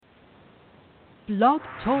Blog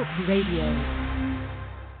Talk Radio.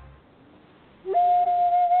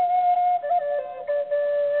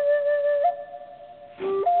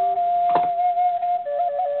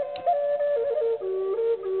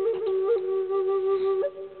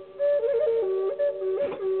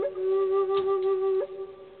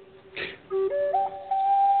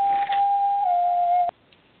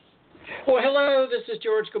 Well, hello, this is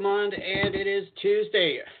George Gaumond, and it is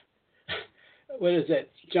Tuesday. What is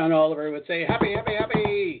it? John Oliver would say, happy, happy,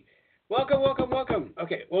 happy. Welcome, welcome, welcome.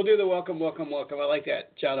 Okay, we'll do the welcome, welcome, welcome. I like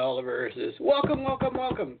that. John Oliver says, welcome, welcome,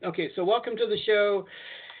 welcome. Okay, so welcome to the show.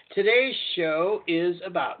 Today's show is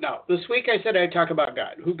about, now, this week I said I'd talk about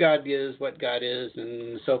God, who God is, what God is,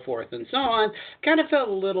 and so forth and so on. Kind of felt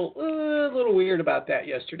a little weird about that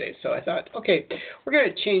yesterday, so I thought, okay, we're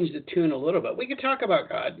going to change the tune a little bit. We can talk about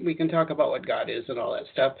God. We can talk about what God is and all that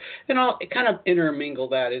stuff, and I'll kind of intermingle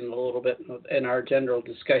that in a little bit in our general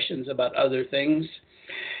discussions about other things,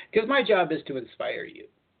 because my job is to inspire you.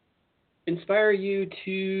 Inspire you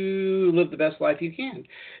to live the best life you can,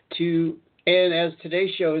 and as today's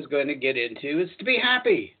show is going to get into, is to be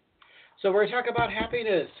happy. So we're going to talk about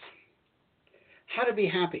happiness. How to be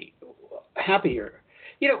happy. Happier.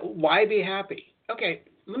 Why be happy? Okay,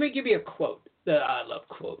 let me give you a quote. I love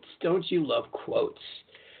quotes. Don't you love quotes?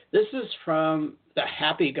 This is from the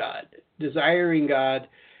Happy God. Desiring God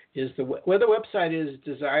is the website is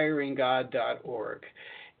desiringgod.org.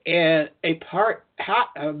 And a part,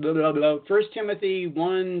 1 Timothy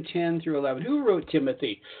 1:10 through 11. Who wrote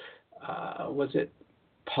Timothy? Was it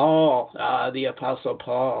Paul, the Apostle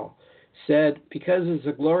Paul, said, because it's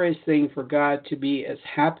a glorious thing for God to be as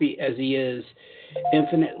happy as he is,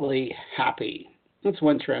 infinitely happy. That's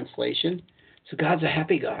one translation. So God's a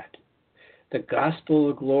happy God. The gospel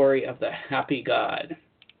of glory of the happy God.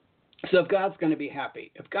 So if God's going to be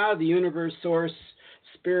happy, if God, the universe, source,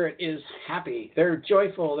 spirit is happy, they're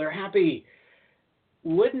joyful, they're happy,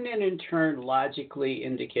 wouldn't it in turn logically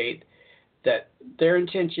indicate that their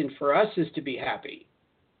intention for us is to be happy?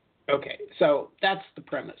 Okay, so that's the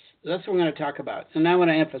premise. That's what we're going to talk about. And I want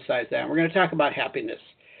to emphasize that. We're going to talk about happiness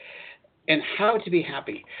and how to be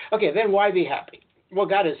happy. Okay, then why be happy? Well,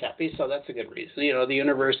 God is happy, so that's a good reason. The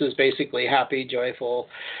universe is basically happy, joyful,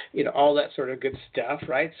 all that sort of good stuff,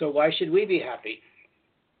 right? So why should we be happy?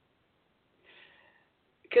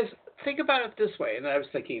 Because think about it this way, and I was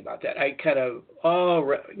thinking about that. I kind of,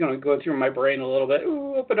 go through my brain a little bit.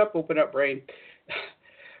 Ooh, open up, brain.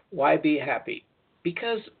 Why be happy?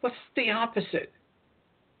 Because what's the opposite?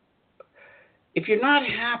 If you're not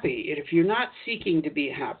happy, if you're not seeking to be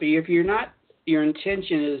happy, if your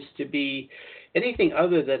intention is to be anything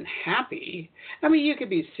other than happy, you could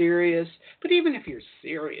be serious, but even if you're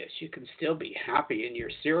serious, you can still be happy in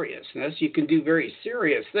your seriousness. You can do very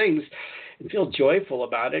serious things and feel joyful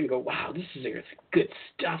about it and go, wow, this is good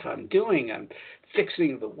stuff I'm doing. I'm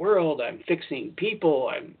fixing the world. I'm fixing people.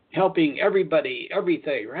 I'm helping everybody,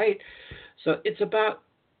 everything, right? So it's about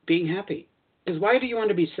being happy. Because why do you want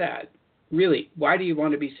to be sad? Really, why do you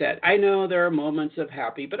want to be sad? I know there are moments of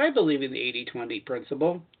happy, but I believe in the 80-20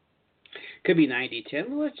 principle. Could be 90-10.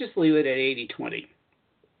 Well, let's just leave it at 80-20.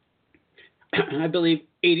 I believe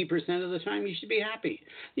 80% of the time you should be happy.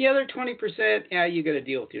 The other 20%, you got to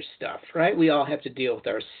deal with your stuff, right? We all have to deal with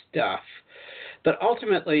our stuff. But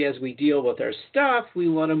ultimately, as we deal with our stuff, we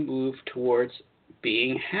want to move towards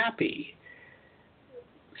being happy.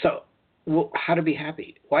 So, how to be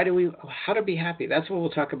happy? How to be happy? That's what we'll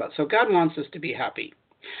talk about. So God wants us to be happy.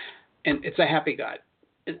 And it's a happy God.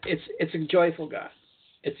 It's a joyful God.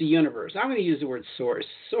 It's a universe. I'm going to use the word source.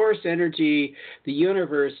 Source energy, the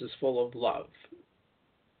universe is full of love.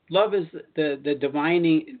 Love is the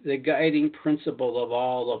divining, the guiding principle of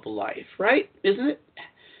all of life, right? Isn't it?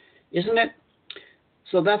 Isn't it?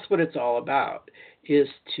 So that's what it's all about, is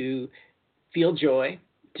to feel joy,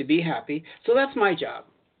 to be happy. So that's my job.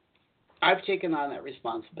 I've taken on that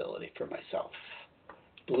responsibility for myself,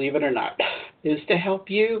 believe it or not, is to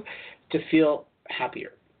help you to feel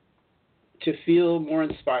happier, to feel more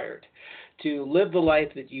inspired, to live the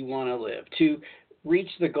life that you want to live, to reach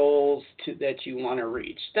the goals that you want to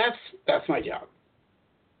reach. That's my job.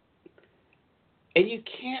 And you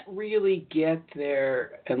can't really get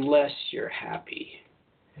there unless you're happy.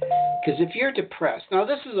 Because if you're depressed, now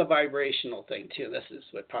this is a vibrational thing too. This is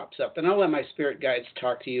what pops up. And I'll let my spirit guides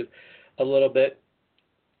talk to you a little bit.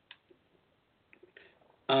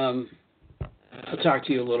 I'll talk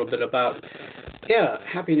to you a little bit about,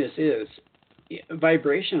 happiness is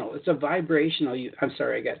vibrational. It's a vibrational. I'm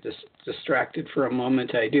sorry, I got distracted for a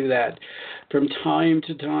moment. I do that from time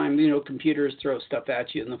to time. Computers throw stuff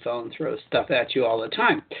at you and the phone throws stuff at you all the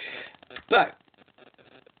time. But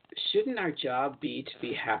shouldn't our job be to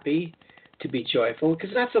be happy, to be joyful? Because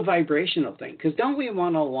that's a vibrational thing. Because don't we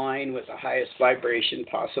want to align with the highest vibration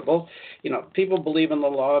possible? People believe in the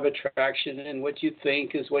law of attraction, and what you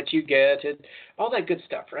think is what you get, and all that good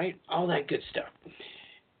stuff, right? All that good stuff.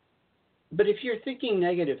 But if you're thinking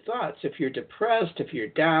negative thoughts, if you're depressed, if you're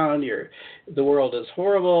down, the world is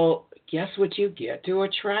horrible, guess what you get to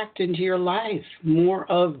attract into your life? More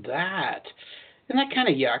of that. Isn't that kind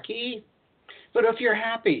of yucky? But if you're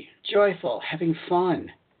happy, joyful, having fun,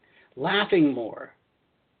 laughing more,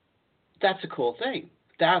 that's a cool thing.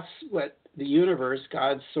 That's what the universe,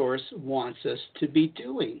 God's source, wants us to be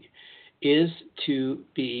doing, is to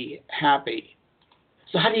be happy.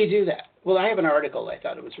 So how do you do that? Well, I have an article. I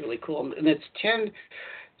thought it was really cool, and it's 10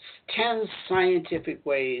 scientific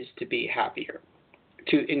ways to be happier,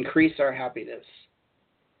 to increase our happiness.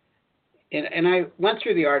 And I went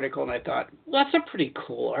through the article, and I thought, well, that's a pretty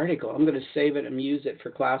cool article. I'm going to save it and use it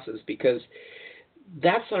for classes, because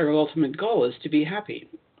that's our ultimate goal, is to be happy,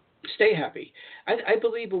 stay happy. I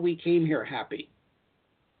believe when we came here happy.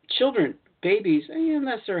 Children, babies,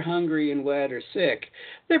 unless they're hungry and wet or sick,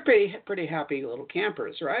 they're pretty happy little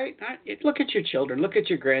campers, right? Look at your children, look at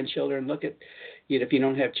your grandchildren, look at, if you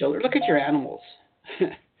don't have children, look at your animals.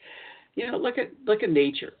 Look at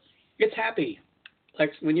nature. It's happy.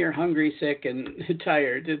 Like when you're hungry, sick, and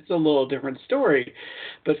tired, it's a little different story.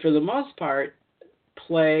 But for the most part,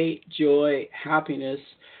 play, joy, happiness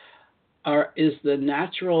is the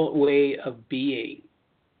natural way of being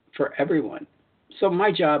for everyone. So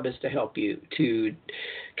my job is to help you to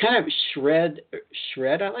kind of shred,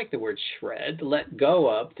 I like the word shred, let go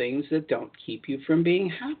of things that don't keep you from being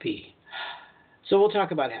happy. So we'll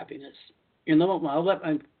talk about happiness. And I'll let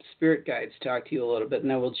my spirit guides talk to you a little bit, and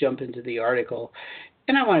then we'll jump into the article.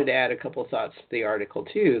 And I wanted to add a couple thoughts to the article,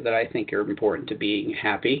 too, that I think are important to being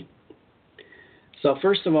happy. So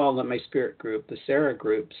first of all, let my spirit group, the Sarah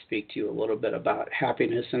group, speak to you a little bit about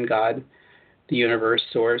happiness and God, the universe,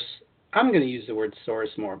 source. I'm going to use the word source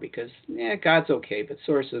more because, God's okay, but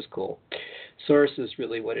source is cool. Source is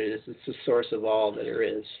really what it is. It's the source of all that there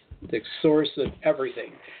is, the source of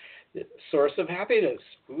everything, the source of happiness.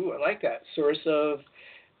 Ooh, I like that. Source of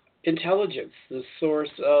intelligence, the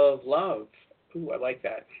source of love. Ooh, I like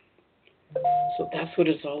that. So that's what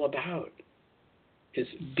it's all about, is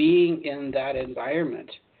being in that environment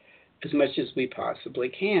as much as we possibly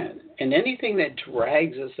can. And anything that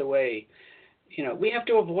drags us away, we have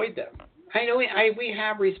to avoid them. I know we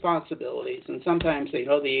have responsibilities, and sometimes the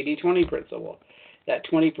 80-20 principle, that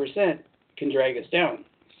 20% can drag us down.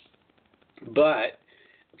 But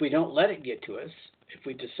if we don't let it get to us, if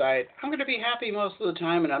we decide, I'm going to be happy most of the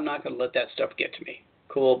time and I'm not going to let that stuff get to me.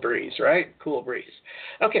 Cool breeze, right? Cool breeze.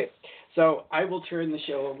 Okay, so I will turn the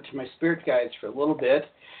show over to my spirit guides for a little bit.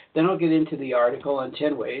 Then I'll get into the article on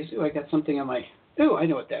 10 ways. I got something on my, I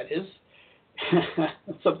know what that is.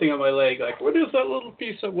 Something on my leg, like, what is that little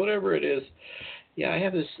piece of whatever it is? Yeah, I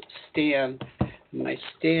have this stand. My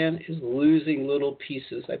stand is losing little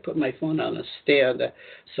pieces. I put my phone on a stand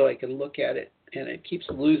so I can look at it, and it keeps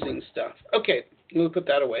losing stuff. Okay, we'll put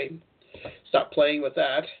that away. Stop playing with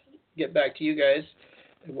that. Get back to you guys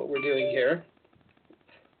and what we're doing here.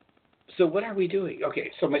 So what are we doing?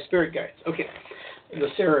 Okay, so my spirit guides. Okay, the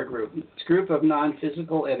Sarah group. It's a group of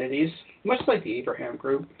non-physical entities, much like the Abraham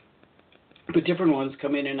group, but different ones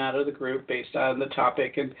come in and out of the group based on the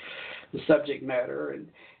topic and the subject matter. And,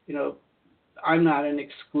 I'm not an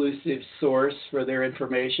exclusive source for their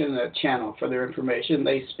information, a channel for their information.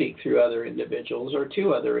 They speak through other individuals or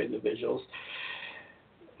to other individuals,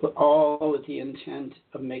 but all with the intent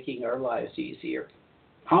of making our lives easier.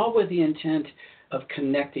 All with the intent of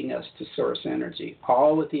connecting us to source energy.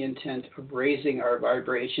 All with the intent of raising our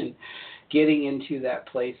vibration, getting into that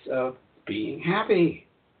place of being happy,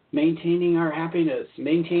 maintaining our happiness,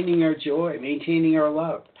 maintaining our joy, maintaining our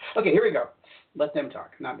love. Okay, here we go. Let them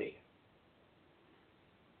talk, not me.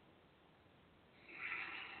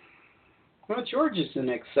 Well, George is in an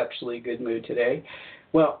exceptionally good mood today.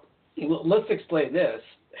 Well, let's explain this.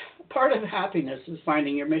 Part of happiness is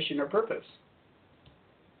finding your mission or purpose.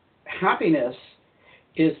 Happiness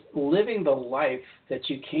is living the life that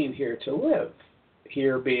you came here to live,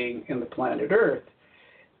 here being in the planet Earth.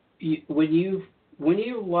 When you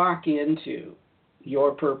lock into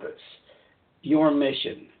your purpose, your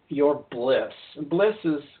mission, your bliss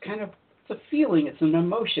is kind of, it's a feeling, it's an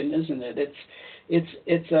emotion, isn't it?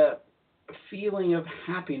 It's a feeling of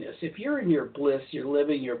happiness. If you're in your bliss, you're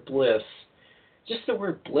living your bliss. Just the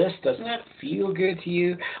word bliss, doesn't that feel good to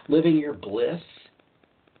you, living your bliss?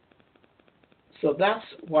 So that's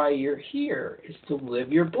why you're here, is to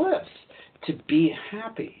live your bliss, to be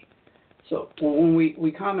happy. So when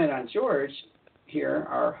we comment on George here,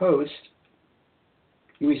 our host,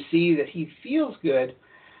 we see that he feels good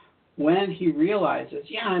when he realizes,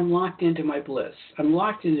 yeah, I'm locked into my bliss. I'm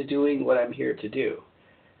locked into doing what I'm here to do.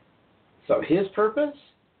 So his purpose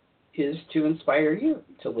is to inspire you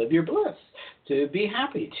to live your bliss, to be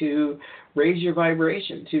happy, to raise your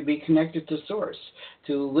vibration, to be connected to Source,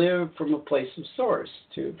 to live from a place of Source,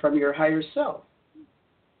 from your higher self.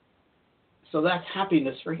 So that's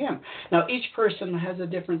happiness for him. Now, each person has a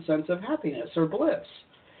different sense of happiness or bliss.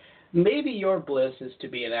 Maybe your bliss is to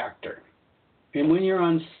be an actor. And when you're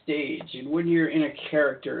on stage and when you're in a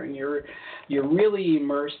character and you're really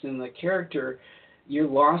immersed in the character, you're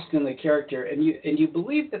lost in the character, and you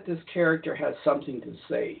believe that this character has something to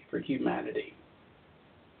say for humanity.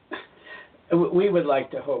 We would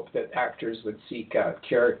like to hope that actors would seek out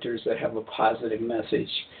characters that have a positive message,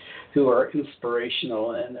 who are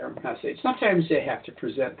inspirational in their message. Sometimes they have to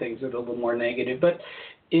present things that are a little more negative, but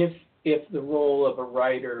if the role of a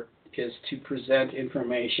writer is to present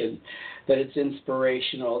information that it's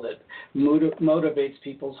inspirational, that motivates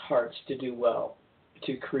people's hearts to do well,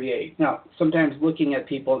 to create. Now, sometimes looking at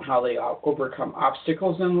people and how they overcome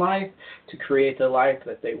obstacles in life to create the life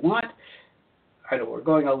that they want. I know we're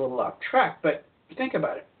going a little off track, but think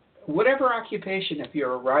about it. Whatever occupation, if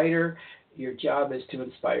you're a writer, your job is to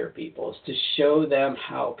inspire people, is to show them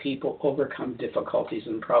how people overcome difficulties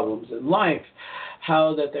and problems in life,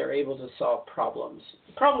 how that they're able to solve problems.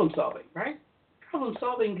 Problem solving, right? Problem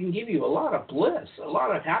solving can give you a lot of bliss, a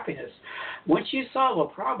lot of happiness. Once you solve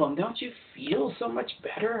a problem, don't you feel so much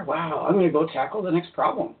better? Wow, I'm going to go tackle the next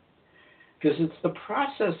problem. Because it's the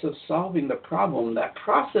process of solving the problem, that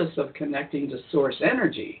process of connecting to Source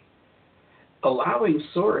energy, allowing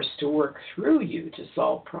Source to work through you to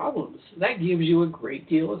solve problems, that gives you a great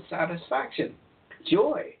deal of satisfaction,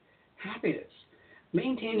 joy, happiness,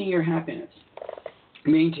 maintaining your happiness.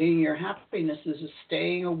 Maintaining your happiness is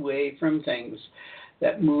staying away from things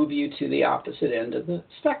that move you to the opposite end of the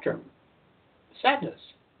spectrum. Sadness,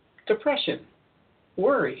 depression,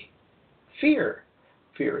 worry, fear.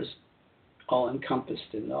 Fear is all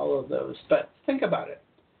encompassed in all of those. But think about it.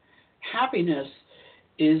 Happiness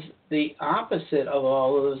is the opposite of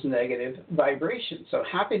all of those negative vibrations. So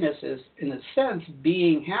happiness is, in a sense,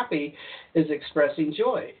 being happy is expressing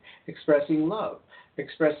joy, expressing love,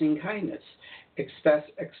 expressing kindness,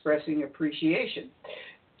 expressing appreciation.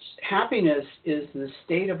 Happiness is the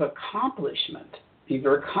state of accomplishment. If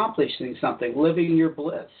you're accomplishing something, living your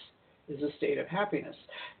bliss is a state of happiness.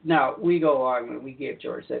 Now, we go on and we gave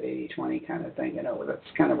George that 80-20 kind of thing. That's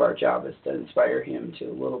kind of our job, is to inspire him to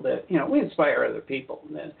a little bit. We inspire other people.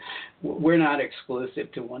 And we're not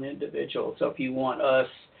exclusive to one individual. So if you want us,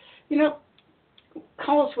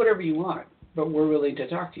 call us whatever you want, but we're willing to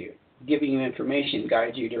talk to you, giving you information,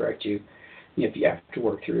 guide you, direct you. If you have to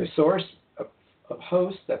work through a source, a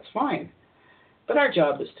host, that's fine. But our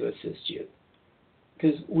job is to assist you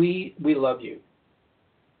because we love you.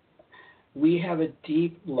 We have a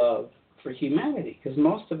deep love for humanity because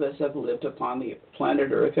most of us have lived upon the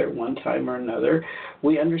planet Earth at one time or another.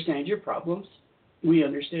 We understand your problems. We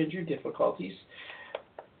understand your difficulties.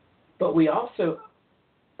 But we also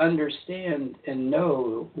understand and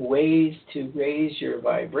know ways to raise your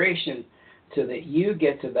vibration so that you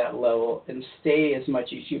get to that level and stay as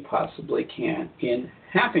much as you possibly can in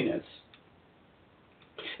happiness.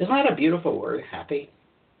 Isn't that a beautiful word, happy?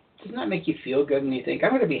 Doesn't that make you feel good when you think, I'm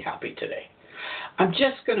going to be happy today? I'm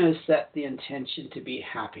just going to set the intention to be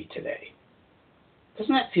happy today.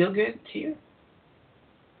 Doesn't that feel good to you?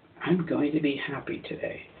 I'm going to be happy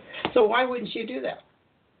today. So why wouldn't you do that?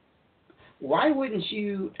 Why wouldn't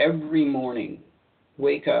you every morning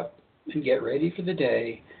wake up and get ready for the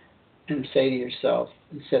day and say to yourself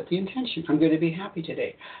and set the intention, I'm going to be happy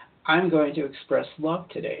today. I'm going to express love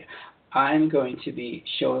today. I'm going to be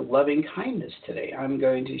showing loving kindness today. I'm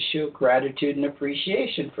going to show gratitude and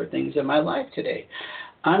appreciation for things in my life today.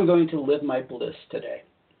 I'm going to live my bliss today.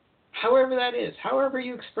 However that is, however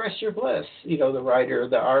you express your bliss. The writer,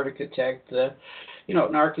 the architect, an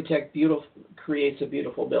architect creates a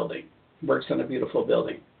beautiful building, works on a beautiful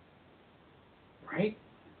building, right?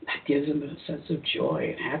 That gives them a sense of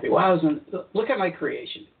joy and happiness. Wow, look at my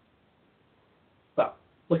creation. Well,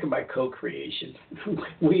 look at my co-creation.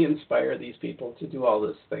 We inspire these people to do all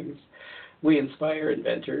these things. We inspire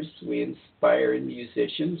inventors. We inspire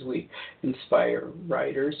musicians. We inspire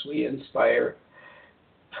writers. We inspire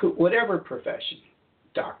whatever profession,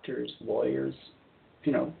 doctors, lawyers.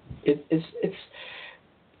 It's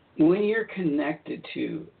when you're connected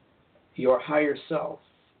to your higher self,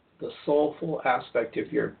 the soulful aspect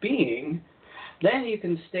of your being, then you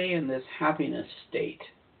can stay in this happiness state.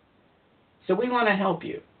 So we want to help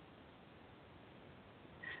you.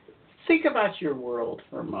 Think about your world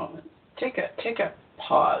for a moment. Take a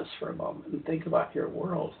pause for a moment and think about your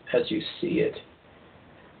world as you see it.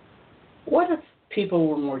 What if people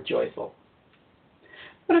were more joyful?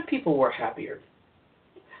 What if people were happier?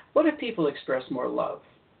 What if people expressed more love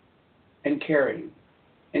and caring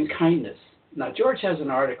and kindness? Now, George has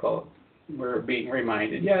an article, we're being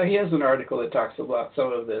reminded. Yeah, he has an article that talks about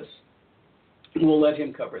some of this. We'll let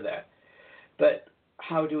him cover that. But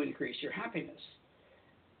how to increase your happiness?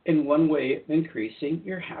 And one way of increasing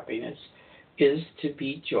your happiness is to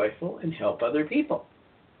be joyful and help other people.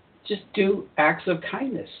 Just do acts of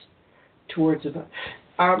kindness towards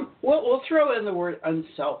others. We'll throw in the word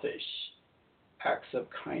unselfish acts of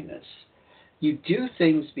kindness. You do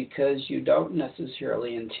things because you don't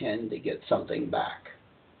necessarily intend to get something back.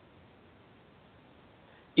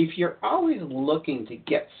 If you're always looking to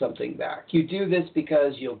get something back, you do this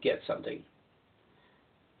because you'll get something.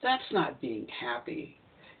 That's not being happy.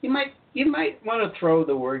 You might want to throw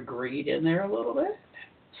the word greed in there a little bit,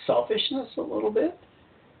 selfishness a little bit.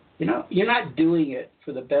 You know, you're not doing it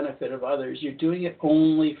for the benefit of others. You're doing it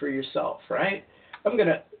only for yourself, right? I'm going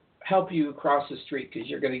to help you across the street because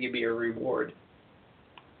you're going to give me a reward.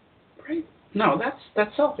 Right? No,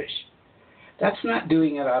 that's selfish. That's not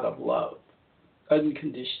doing it out of love,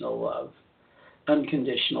 unconditional love.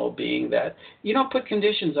 Unconditional being that you don't put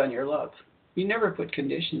conditions on your love. You never put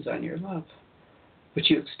conditions on your love, but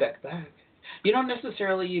you expect back. You don't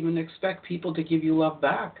necessarily even expect people to give you love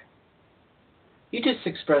back. You just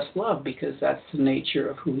express love because that's the nature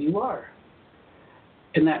of who you are.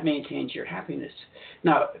 And that maintains your happiness.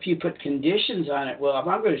 Now, if you put conditions on it, well, if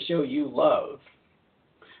I'm going to show you love,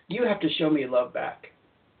 you have to show me love back.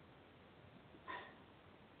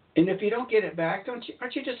 And if you don't get it back, aren't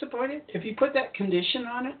you disappointed? If you put that condition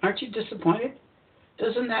on it, aren't you disappointed?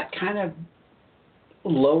 Doesn't that kind of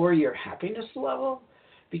lower your happiness level?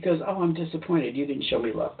 Because, I'm disappointed you didn't show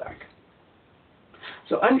me love back.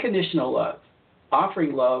 So unconditional love,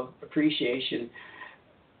 offering love, appreciation,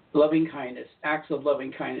 loving kindness, acts of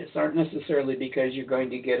loving kindness aren't necessarily because you're going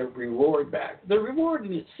to get a reward back. The reward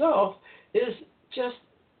in itself is just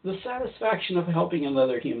the satisfaction of helping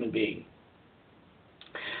another human being.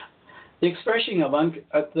 The expressing of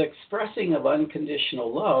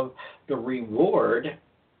unconditional love, the reward,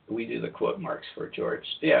 we do the quote marks for George.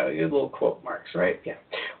 Yeah, little quote marks, right? Yeah,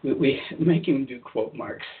 we make him do quote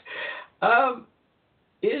marks.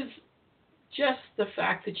 Is just the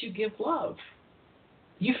fact that you give love.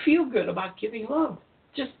 You feel good about giving love.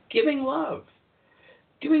 Just giving love.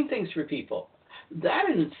 Doing things for people. That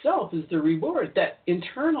in itself is the reward. That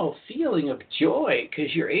internal feeling of joy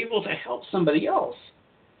because you're able to help somebody else.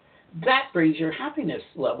 That brings your happiness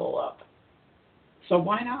level up. So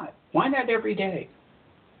why not? Why not every day?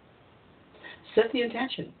 Set the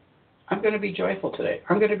intention. I'm going to be joyful today.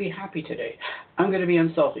 I'm going to be happy today. I'm going to be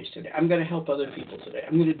unselfish today. I'm going to help other people today.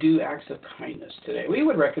 I'm going to do acts of kindness today. We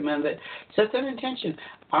would recommend that set that intention.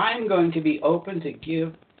 I'm going to be open to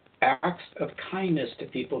give acts of kindness to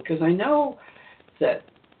people because I know that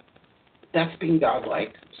that's being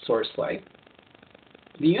God-like, source-like.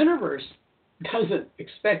 The universe doesn't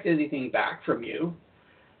expect anything back from you.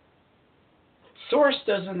 Source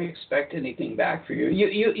doesn't expect anything back from you.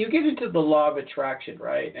 You get into the law of attraction,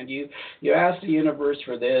 right? And you ask the universe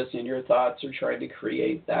for this, and your thoughts are trying to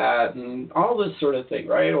create that, and all this sort of thing,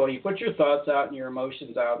 right? Well, you put your thoughts out and your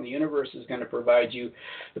emotions out, and the universe is going to provide you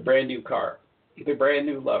the brand new car, the brand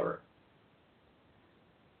new lover.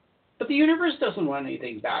 But the universe doesn't want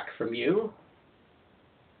anything back from you.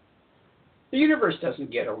 The universe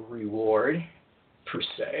doesn't get a reward, per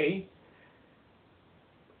se,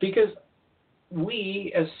 because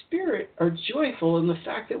we, as spirit, are joyful in the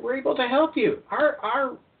fact that we're able to help you.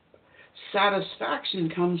 Our satisfaction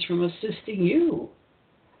comes from assisting you.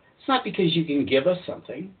 It's not because you can give us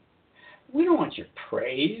something. We don't want your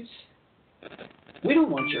praise. We don't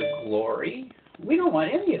want your glory. We don't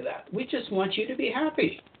want any of that. We just want you to be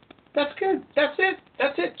happy. That's good. That's it.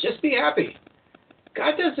 That's it. Just be happy.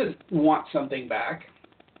 God doesn't want something back.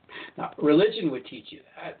 Now, religion would teach you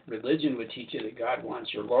that. Religion would teach you that God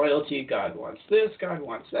wants your loyalty, God wants this, God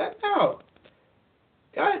wants that. No.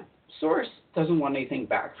 God, Source, doesn't want anything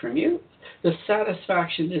back from you. The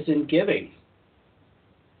satisfaction is in giving.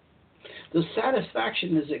 The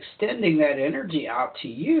satisfaction is extending that energy out to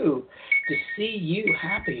you to see you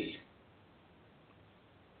happy.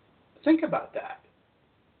 Think about that.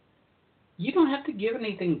 You don't have to give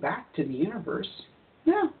anything back to the universe.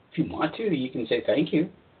 No, if you want to, you can say thank you.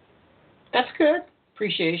 That's good.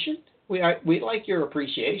 Appreciation. We like your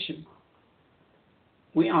appreciation.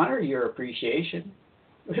 We honor your appreciation.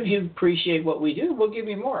 If you appreciate what we do, we'll give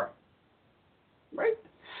you more. Right?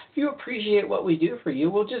 If you appreciate what we do for you,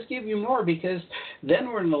 we'll just give you more, because then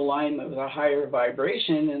we're in alignment with a higher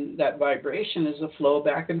vibration, and that vibration is a flow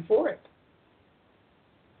back and forth.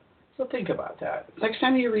 So think about that. Next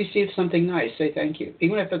time you receive something nice, say thank you,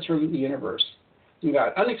 even if it's from the universe. You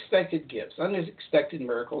got unexpected gifts, unexpected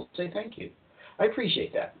miracles, say thank you. I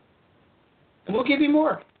appreciate that. And we'll give you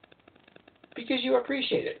more because you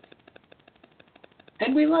appreciate it.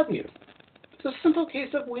 And we love you. It's a simple case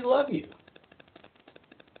of we love you.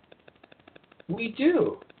 We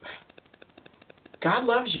do. God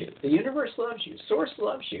loves you. The universe loves you. Source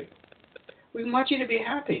loves you. We want you to be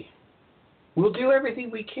happy. We'll do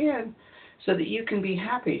everything we can so that you can be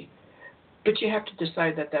happy. But you have to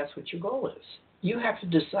decide that that's what your goal is. You have to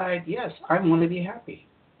decide, yes, I want to be happy.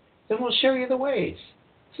 Then we'll show you the ways.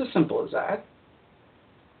 It's as simple as that.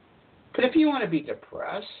 But if you want to be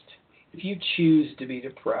depressed, if you choose to be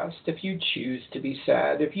depressed, if you choose to be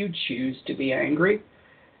sad, if you choose to be angry,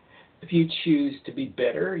 if you choose to be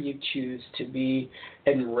bitter, you choose to be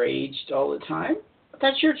enraged all the time,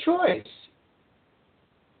 that's your choice.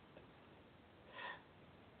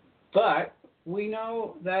 But we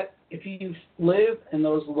know that if you live in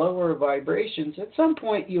those lower vibrations, at some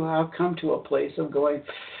point you have come to a place of going,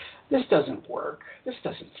 this doesn't work. This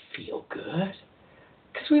doesn't feel good.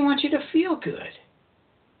 Because we want you to feel good.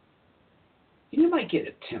 You might get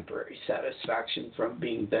a temporary satisfaction from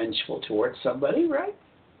being vengeful towards somebody, right?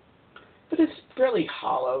 But it's really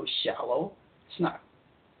hollow, shallow. It's not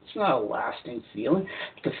a lasting feeling.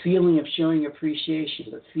 The feeling of showing appreciation,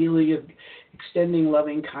 the feeling of extending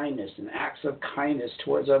loving kindness and acts of kindness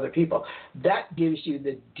towards other people, that gives you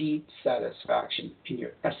the deep satisfaction in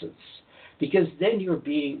your essence. Because then you're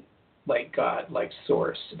being like God, like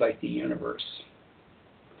Source, like the universe.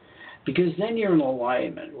 Because then you're in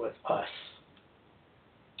alignment with us.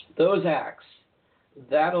 Those acts,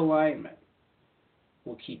 that alignment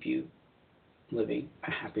will keep you living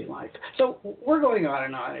a happy life. So we're going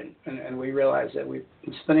on, and we realize that we've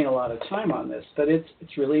been spending a lot of time on this, but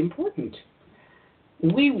it's really important.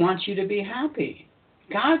 We want you to be happy.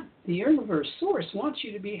 God, the universe, Source, wants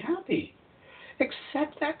you to be happy.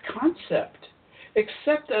 Accept that concept.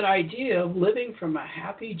 Accept that idea of living from a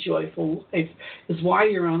happy, joyful life is why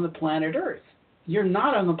you're on the planet Earth. You're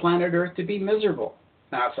not on the planet Earth to be miserable.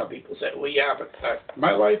 Now, some people say, well, yeah, but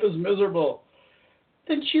my life is miserable.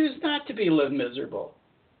 Then choose not to live miserable.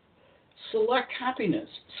 Select happiness.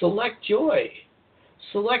 Select joy.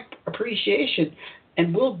 Select appreciation.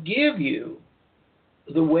 And we'll give you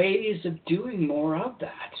the ways of doing more of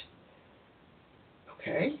that.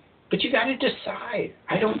 Okay? But you got to decide.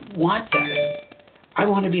 I don't want that. I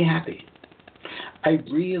want to be happy. I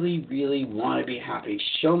really, really want to be happy.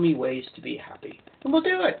 Show me ways to be happy. And we'll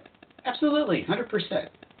do it. Absolutely. 100%.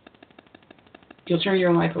 You'll turn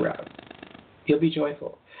your life around. You'll be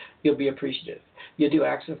joyful. You'll be appreciative. You'll do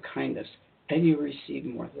acts of kindness. And you'll receive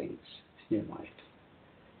more things in your life.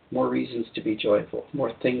 More reasons to be joyful.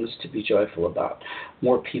 More things to be joyful about.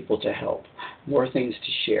 More people to help. More things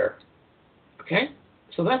to share. Okay?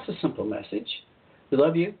 So that's a simple message. We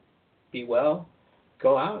love you. Be well.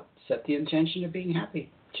 Go out. Set the intention of being happy.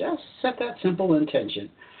 Just set that simple intention.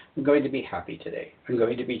 I'm going to be happy today. I'm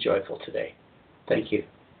going to be joyful today. Thank you.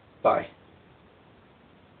 Bye.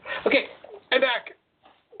 Okay, I'm back.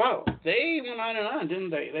 Wow, they went on and on, didn't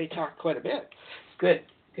they? They talked quite a bit. Good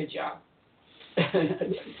job.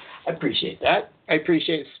 I appreciate that. I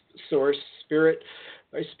appreciate Source, Spirit,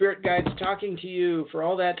 my spirit guides talking to you for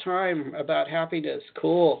all that time about happiness.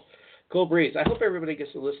 Cool breeze. I hope everybody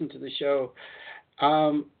gets to listen to the show.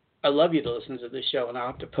 I love you to listen to the show, and I'll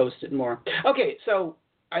have to post it more. Okay, so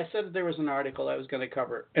I said that there was an article I was going to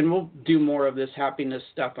cover, and we'll do more of this happiness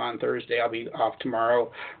stuff on Thursday. I'll be off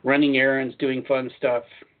tomorrow, running errands, doing fun stuff.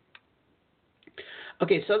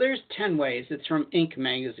 Okay, so there's 10 ways. It's from Inc.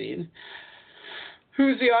 magazine.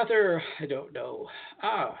 Who's the author? I don't know.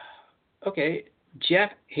 Okay,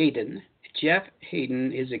 Jeff Hayden. Jeff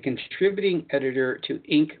Hayden is a contributing editor to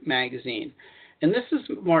Inc. magazine. And this is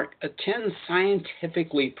marked 10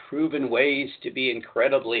 scientifically proven ways to be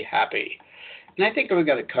incredibly happy. And I think we've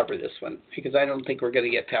got to cover this one because I don't think we're going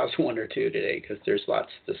to get past one or two today because there's lots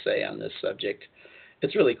to say on this subject.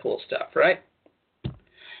 It's really cool stuff, right?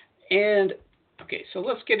 And, okay, so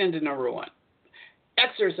let's get into number one.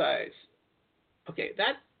 Exercise. Okay,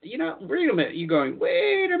 that, wait a minute. You're going,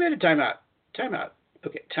 wait a minute, time out.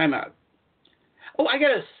 Okay, time out. Oh, I got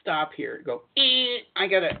to stop here. Go, I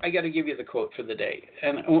got to give you the quote for the day.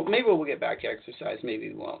 And maybe we'll get back to exercise. Maybe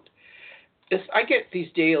we won't. I get these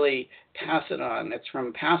daily Pass It On. It's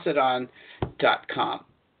from PassItOn.com.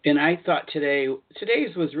 And I thought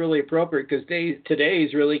today's was really appropriate because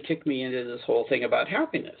today's really kicked me into this whole thing about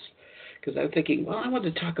happiness. Because I'm thinking, well, I want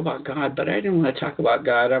to talk about God, but I didn't want to talk about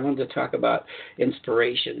God. I wanted to talk about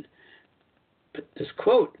inspiration. But this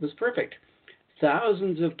quote was perfect.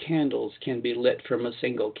 Thousands of candles can be lit from a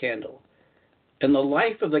single candle, and the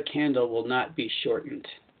life of the candle will not be shortened.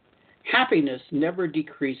 Happiness never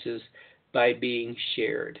decreases by being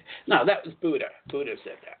shared. Now, that was Buddha. Buddha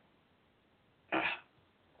said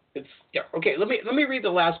that. Okay. Let me read the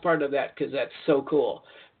last part of that because that's so cool.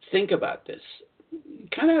 Think about this.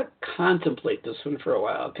 Kind of contemplate this one for a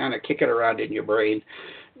while. Kind of kick it around in your brain,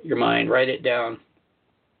 your mind. Write it down.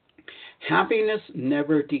 Happiness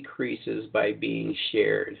never decreases by being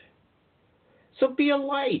shared. So be a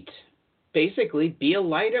light. Basically, be a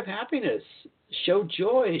light of happiness. Show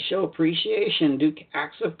joy, show appreciation, do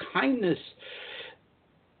acts of kindness.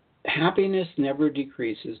 Happiness never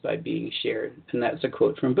decreases by being shared. And that's a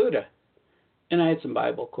quote from Buddha. And I had some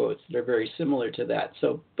Bible quotes that are very similar to that.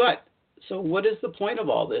 So what is the point of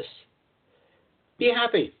all this? Be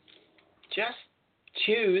happy. Just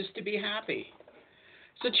choose to be happy.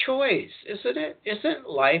 It's a choice, isn't it? Isn't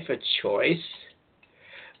life a choice?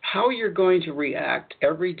 How you're going to react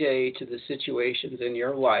every day to the situations in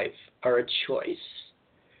your life are a choice.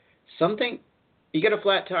 You get a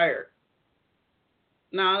flat tire.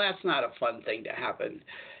 No, that's not a fun thing to happen.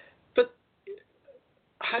 But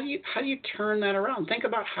how do you turn that around? Think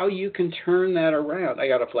about how you can turn that around. I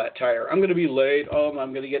got a flat tire. I'm going to be late. Oh,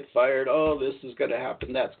 I'm going to get fired. Oh, this is going to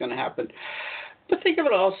happen. That's going to happen. But think of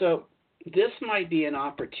it also. This might be an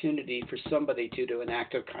opportunity for somebody to do an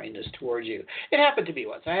act of kindness towards you. It happened to me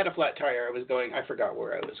once. I had a flat tire. I forgot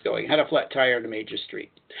where I was going. I had a flat tire on a major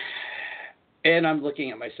street. And I'm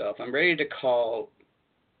looking at myself. I'm ready to call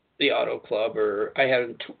the auto club, or I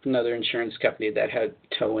had another insurance company that had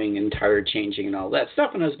towing and tire changing and all that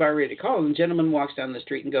stuff. And I was about ready to call. And the gentleman walks down the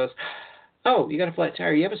street and goes, "Oh, you got a flat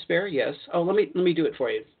tire. You have a spare?" "Yes." "Oh, let me do it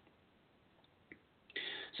for you."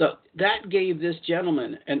 So that gave this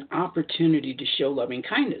gentleman an opportunity to show loving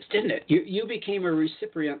kindness, didn't it? You became a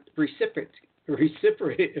recipient,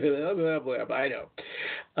 I know,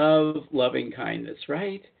 of loving kindness,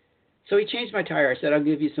 right? So he changed my tire. I said, "I'll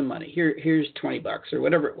give you some money. Here's $20 or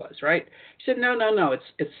whatever it was," right? He said, No.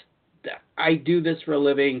 It's I do this for a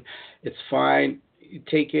living. It's fine. You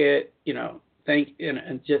take it.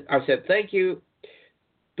 I said, "Thank you."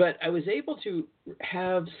 But I was able to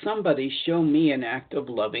have somebody show me an act of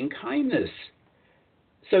loving kindness.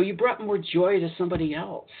 So you brought more joy to somebody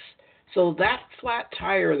else. So that flat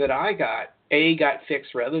tire that I got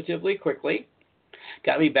fixed relatively quickly,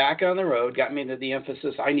 got me back on the road, got me into the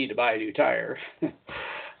emphasis, I need to buy a new tire.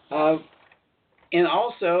 And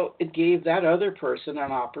also, it gave that other person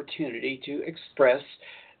an opportunity to express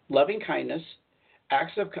loving kindness,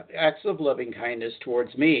 acts of loving kindness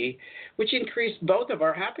towards me, which increased both of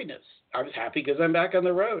our happiness. I was happy because I'm back on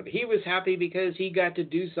the road. He was happy because he got to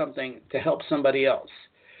do something to help somebody else.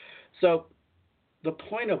 So the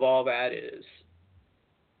point of all that is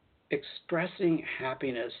expressing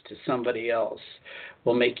happiness to somebody else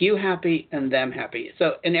will make you happy and them happy.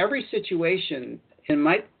 So in every situation, it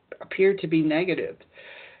might appear to be negative.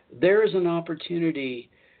 There is an opportunity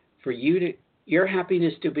for your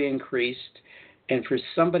happiness to be increased, and for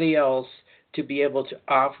somebody else to be able to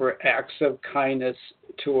offer acts of kindness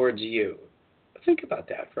towards you. Think about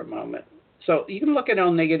that for a moment. So you can look at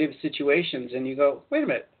all negative situations and you go, wait a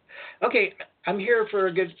minute. Okay, I'm here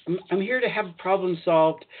to have a problem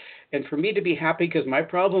solved, and for me to be happy because my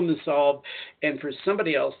problem is solved, and for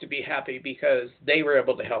somebody else to be happy because they were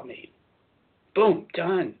able to help me. Boom,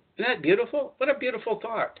 done. Isn't that beautiful? What a beautiful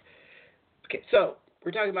thought. Okay, so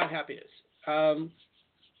we're talking about happiness.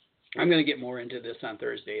 I'm going to get more into this on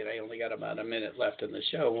Thursday, and I only got about a minute left in the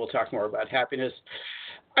show. We'll talk more about happiness.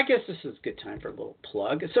 I guess this is a good time for a little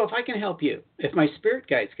plug. So if I can help you, if my spirit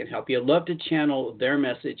guides can help you, I'd love to channel their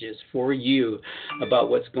messages for you about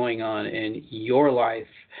what's going on in your life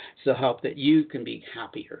to help that you can be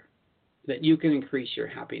happier, that you can increase your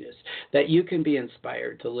happiness, that you can be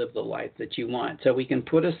inspired to live the life that you want. So we can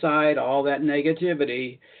put aside all that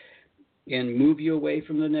negativity and move you away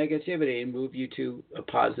from the negativity and move you to a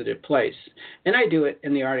positive place. And I do it,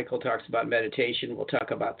 and the article talks about meditation. We'll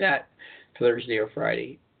talk about that Thursday or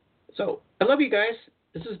Friday. So I love you guys.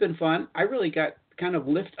 This has been fun. I really got kind of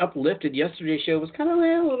uplifted. Yesterday's show was kind of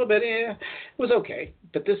a little bit, it was okay.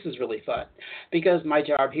 But this is really fun because my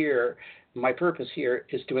job here, my purpose here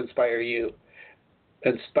is to inspire you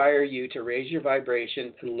to raise your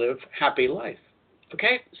vibration and live a happy life.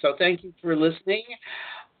 Okay? So thank you for listening.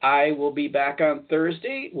 I will be back on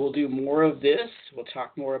Thursday. We'll do more of this. We'll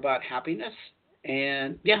talk more about happiness.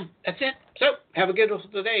 And yeah, that's it. So have a good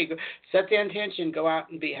day. Set the intention. Go out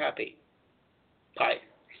and be happy. Bye.